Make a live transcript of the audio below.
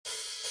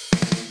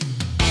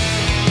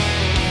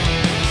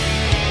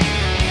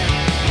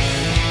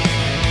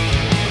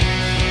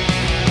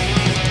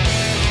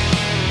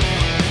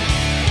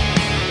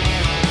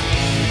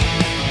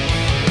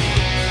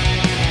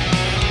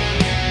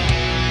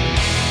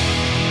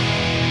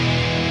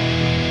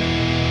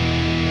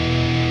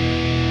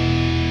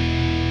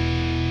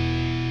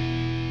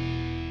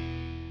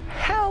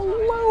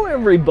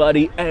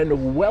everybody,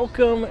 and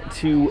welcome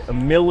to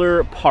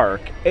Miller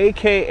Park,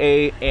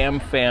 aka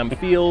AmFam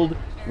Field,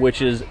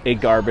 which is a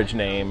garbage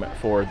name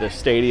for this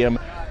stadium.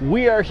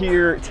 We are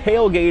here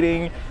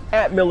tailgating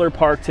at Miller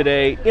Park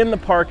today in the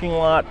parking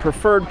lot,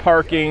 preferred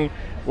parking,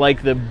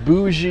 like the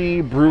bougie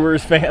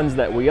Brewers fans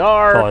that we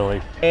are.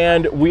 Totally.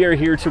 And we are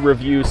here to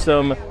review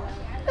some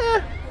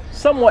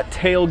somewhat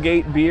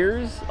tailgate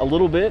beers, a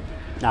little bit.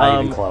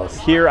 Not even close.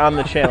 Here on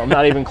the channel.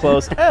 Not even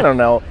close. I don't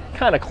know.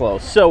 Kind of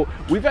close. So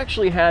we've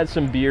actually had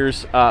some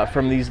beers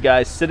from these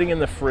guys sitting in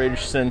the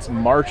fridge since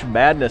March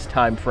Madness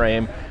time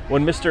frame,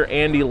 when Mr.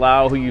 Andy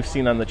Lau, who you've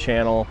seen on the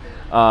channel,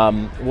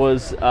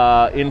 was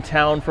in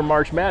town for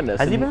March Madness.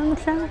 Has he been on the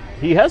channel?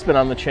 He has been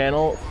on the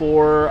channel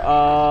for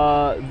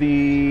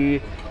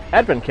the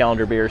Advent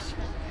Calendar beers.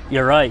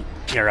 You're right.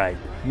 You're right.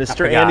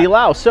 Mr. Andy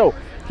Lau. So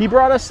he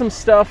brought us some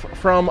stuff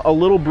from a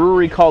little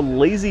brewery called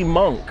Lazy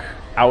Monk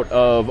out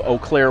of Eau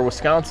Claire,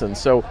 Wisconsin.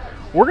 So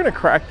we're going to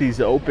crack these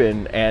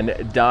open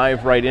and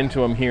dive right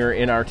into them here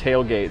in our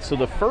tailgate. So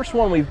the first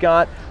one we've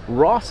got,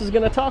 Ross is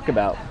going to talk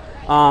about.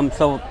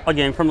 So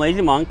again, from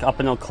Lazy Monk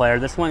up in Eau Claire,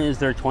 this one is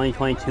their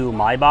 2022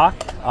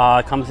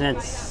 Maibock. Comes in at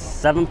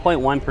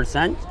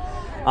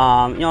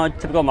 7.1%. You know,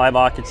 typical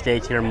Maibock, it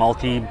states here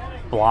multi,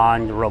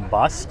 blonde,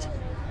 robust.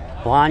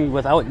 Blonde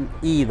without an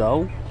E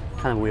though,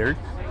 kind of weird.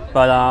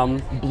 But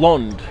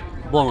Blonde.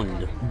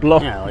 Blonde.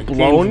 Yeah, like blonde?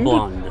 James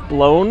Blonde.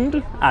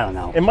 Blonde? I don't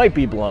know. It might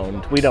be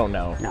blonde. We don't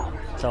know. No.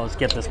 So let's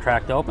get this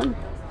cracked open.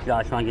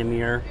 Josh, you want to give me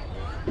your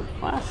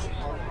glass?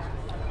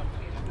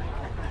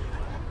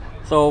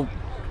 So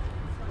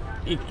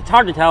it's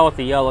hard to tell with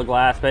the yellow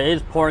glass, but it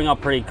is pouring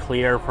out pretty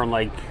clear from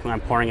like when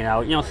I'm pouring it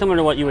out. You know, similar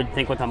to what you would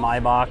think with a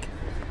Maibock.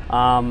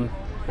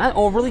 Not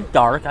overly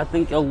dark. I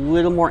think a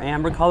little more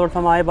amber color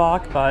from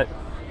Maibock, but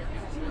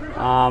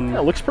yeah,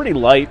 it looks pretty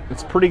light.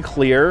 It's pretty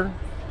clear.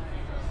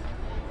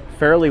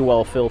 Fairly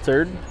well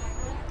filtered.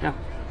 Yeah.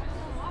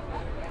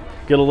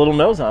 Get a little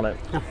nose on it.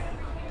 Yeah.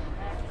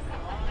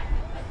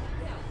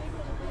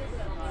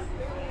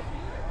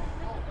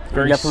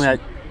 Very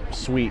definitely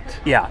sweet.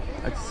 Yeah.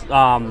 It's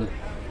kind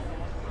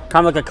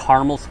of like a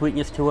caramel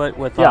sweetness to it.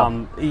 With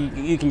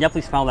you can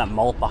definitely smell that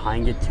malt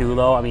behind it too,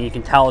 though. I mean, you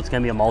can tell it's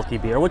going to be a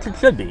malty beer, which it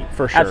should be.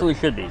 For sure. Absolutely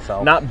should be.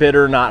 So not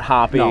bitter, not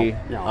hoppy.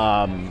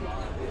 No.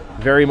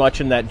 Very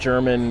much in that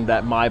German,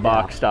 that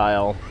Maibock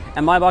style.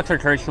 And Maibocks are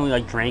traditionally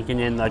like drinking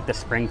in like the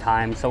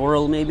springtime, so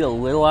we're maybe a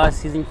little out of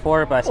season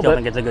for it, but I still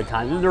think it's a good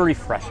time. They're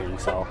refreshing,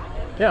 so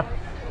yeah.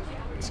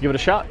 Let's give it a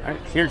shot. All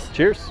right, cheers.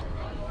 Cheers.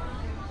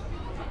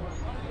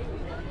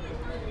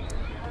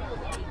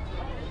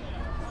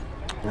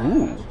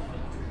 Ooh.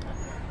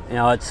 You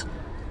know, it's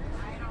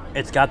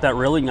got that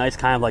really nice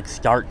kind of like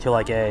start to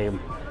like a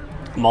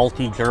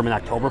malty German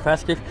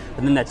Oktoberfestish,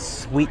 but then that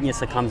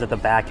sweetness that comes at the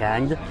back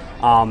end.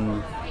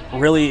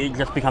 Really, it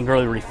just becomes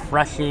really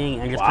refreshing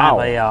and just kind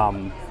of a,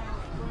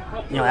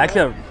 you know,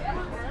 actually,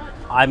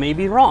 I may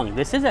be wrong.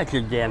 This is actually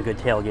a damn good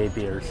tailgate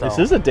beer. So. This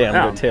is a damn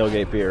good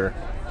tailgate beer.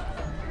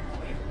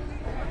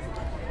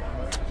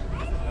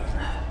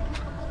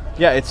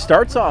 Yeah, it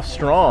starts off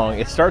strong.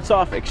 It starts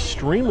off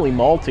extremely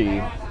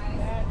malty,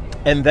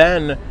 and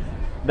then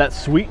that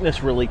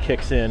sweetness really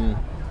kicks in.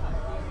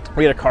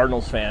 We had a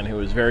Cardinals fan who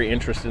was very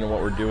interested in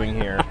what we're doing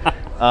here.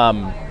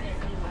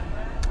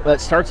 That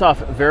starts off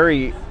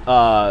very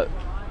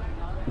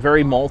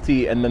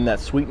malty, and then that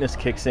sweetness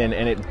kicks in,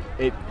 and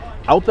it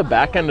out the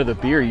back end of the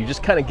beer, you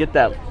just kind of get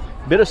that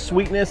bit of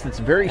sweetness. It's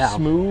very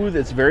smooth.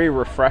 It's very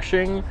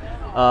refreshing.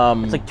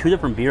 It's like two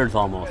different beers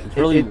almost. It's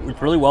really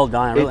it's really well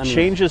done. It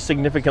changes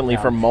significantly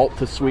from malt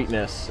to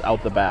sweetness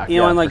out the back. You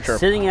know, and like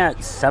sitting at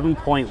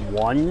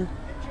 7.1.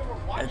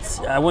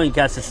 I wouldn't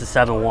guess it's a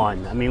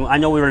 7.1. I mean, I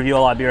know we review a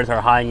lot of beers that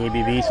are high in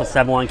ABV, so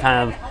 7.1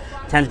 kind of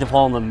tends to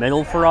fall in the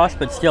middle for us,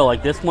 but still,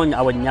 like this one,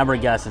 I would never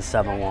guess is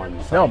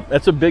 7.1. So. No,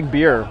 it's a big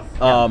beer,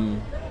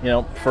 you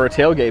know, for a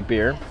tailgate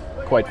beer,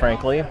 quite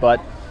frankly, but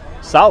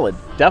solid.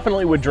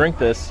 Definitely would drink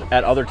this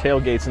at other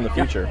tailgates in the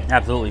future. Yeah,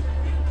 absolutely.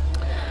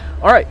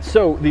 All right,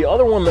 so the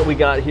other one that we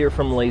got here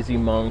from Lazy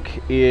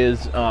Monk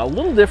is a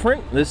little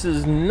different. This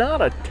is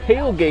not a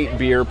tailgate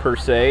beer per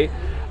se,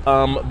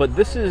 but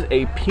this is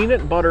a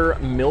Peanut Butter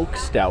Milk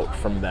Stout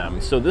from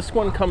them. So this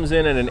one comes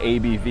in at an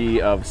ABV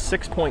of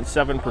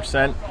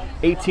 6.7%,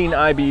 18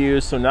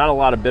 IBUs, so not a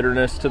lot of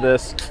bitterness to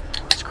this.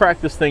 Let's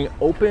crack this thing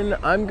open.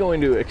 I'm going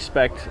to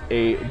expect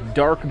a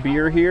dark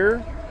beer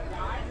here.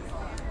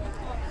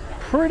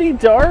 Pretty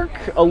dark,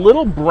 a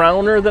little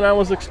browner than I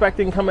was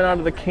expecting coming out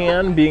of the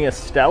can, being a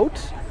stout,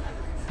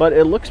 but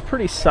it looks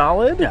pretty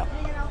solid. Yeah.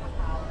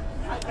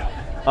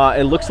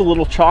 It looks a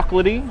little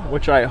chocolatey,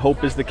 which I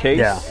hope is the case.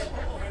 Yeah.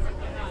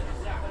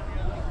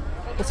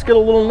 Let's get a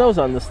little nose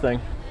on this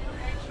thing.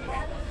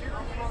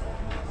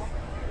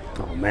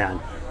 Oh man.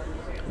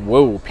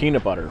 Whoa,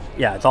 peanut butter.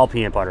 Yeah, it's all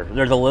peanut butter.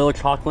 There's a little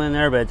chocolate in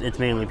there, but it's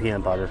mainly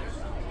peanut butter.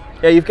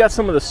 Yeah, you've got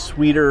some of the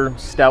sweeter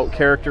stout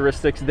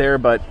characteristics there,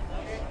 but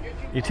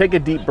you take a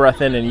deep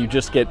breath in and you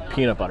just get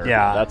peanut butter.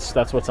 Yeah.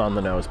 That's what's on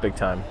the nose, big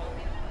time.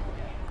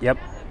 Yep.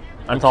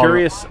 I'm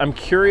curious. I'm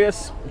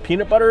curious.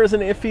 Peanut butter is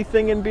an iffy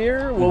thing in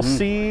beer. We'll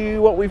see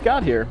what we've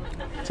got here.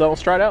 So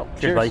let's try it out.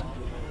 Cheers, buddy.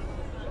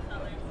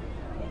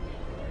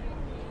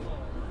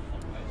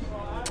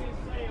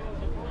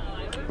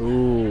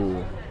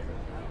 Ooh,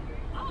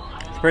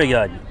 it's pretty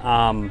good.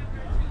 I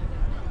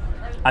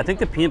think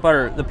the peanut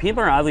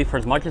butter, oddly, for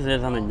as much as it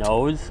is on the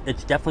nose,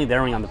 it's definitely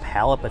there on the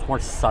palate, but it's more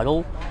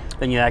subtle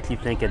than you actually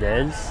think it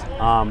is.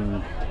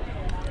 I'm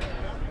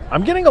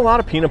getting a lot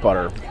of peanut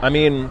butter. I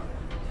mean,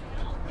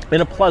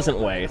 in a pleasant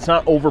way. It's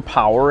not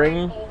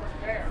overpowering.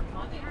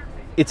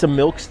 It's a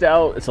milk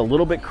stout. It's a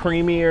little bit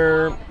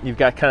creamier. You've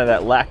got kind of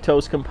that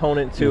lactose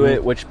component to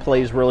it, which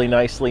plays really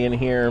nicely in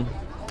here.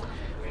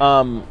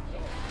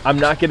 I'm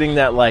not getting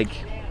that like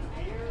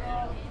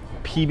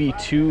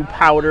PB2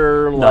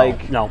 powder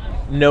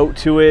note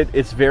to it.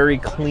 It's very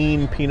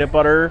clean peanut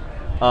butter.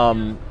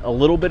 A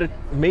little bit of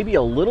maybe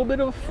a little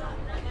bit of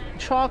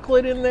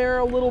chocolate in there,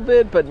 a little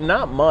bit, but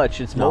not much.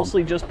 It's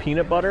mostly just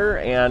peanut butter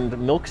and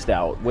milk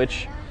stout,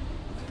 which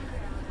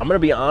I'm gonna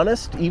be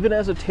honest, even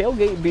as a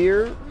tailgate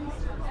beer,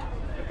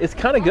 it's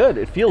kind of good.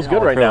 It feels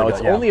good right now.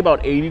 It's only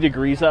about 80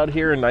 degrees out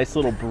here, a nice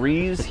little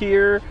breeze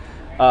here.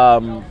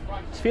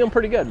 It's feeling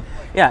pretty good.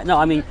 Yeah, no,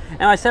 I mean,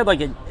 and I said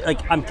like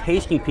I'm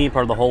tasting peanut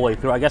butter the whole way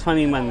through. I guess what I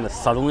mean by the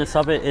subtleness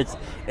of it,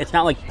 it's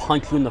not like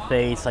punch you in the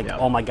face, like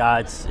oh my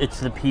god, it's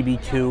the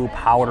PB2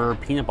 powder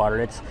peanut butter.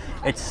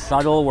 It's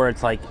subtle where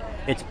it's like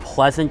it's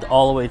pleasant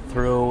all the way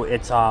through.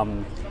 It's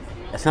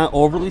not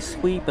overly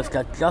sweet, but it's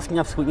got just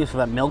enough sweetness for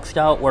that milk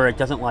stout where it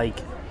doesn't like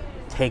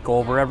take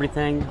over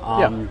everything.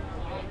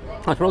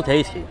 It's real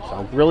tasty.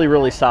 So really,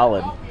 really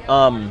solid.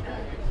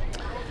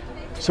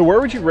 So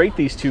where would you rate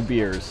these two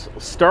beers?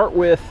 Start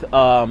with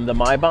the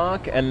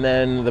Maibock and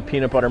then the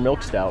peanut butter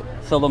milk stout.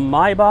 So the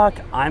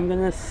Maibock, I'm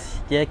gonna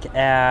stick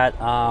at.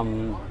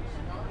 I'm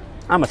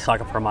a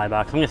sucker for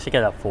Maibock. I'm gonna stick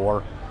at a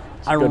 4.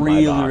 I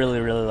really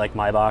like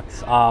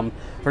Maibocks.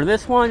 For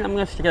this one, I'm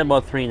gonna stick at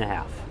about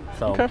 3.5.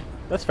 So okay,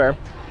 that's fair.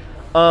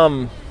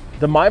 The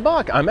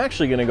Maibock, I'm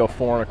actually gonna go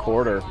 4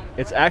 1/4.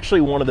 It's actually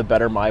one of the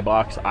better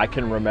Maibocks I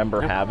can remember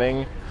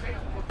having.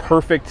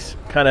 Perfect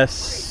kind of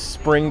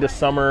spring to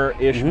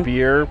summer-ish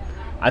beer.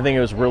 I think it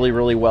was really,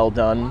 really well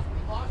done.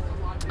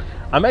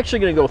 I'm actually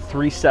going to go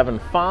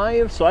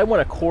 3.75, so I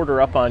went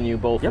 1/4 up on you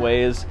both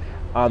ways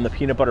on the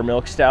peanut butter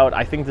milk stout.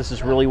 I think this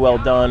is really well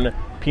done.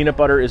 Peanut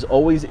butter is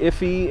always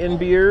iffy in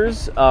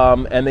beers,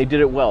 and they did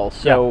it well.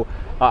 So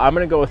I'm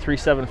going to go with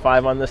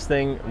 3.75 on this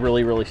thing.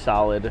 Really, really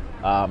solid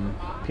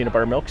peanut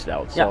butter milk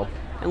stout. So.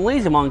 And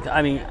Lazy Monk,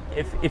 I mean,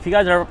 if you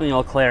guys are up in the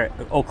Eau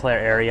Claire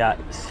area,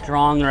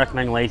 strongly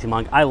recommend Lazy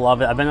Monk. I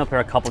love it. I've been up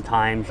there a couple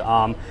times.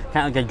 Kind of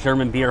like a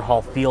German beer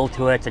hall feel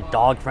to it. It's a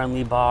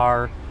dog-friendly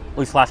bar. At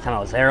least last time I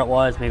was there it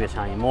was. Maybe it's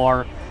not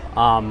anymore.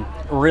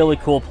 Really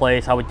cool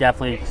place. I would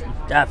definitely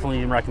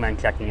recommend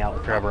checking out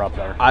if you're ever up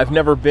there. I've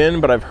never been,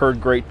 but I've heard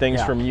great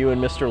things from you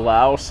and Mr.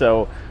 Lau,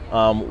 so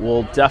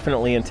we'll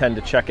definitely intend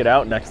to check it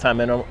out next time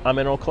I'm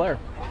in Eau Claire.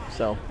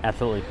 So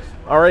absolutely.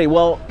 All right,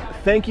 well,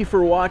 thank you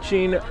for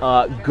watching.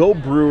 Go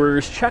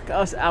Brewers. Check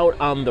us out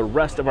on the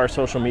rest of our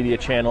social media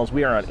channels.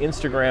 We are on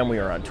Instagram, we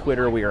are on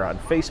Twitter, we are on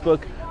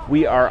Facebook,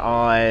 we are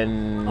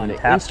on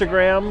Untappd.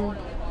 Instagram.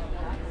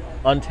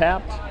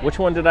 Untappd? Which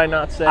one did I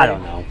not say? I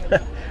don't know.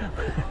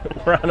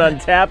 We're on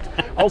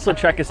Untappd. Also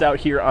check us out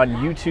here on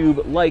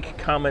YouTube. Like,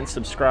 comment,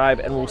 subscribe,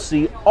 and we'll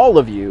see all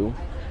of you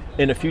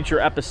in a future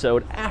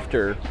episode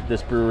after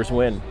this Brewers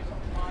win.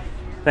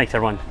 Thanks,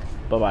 everyone.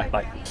 Bye-bye.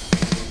 Bye.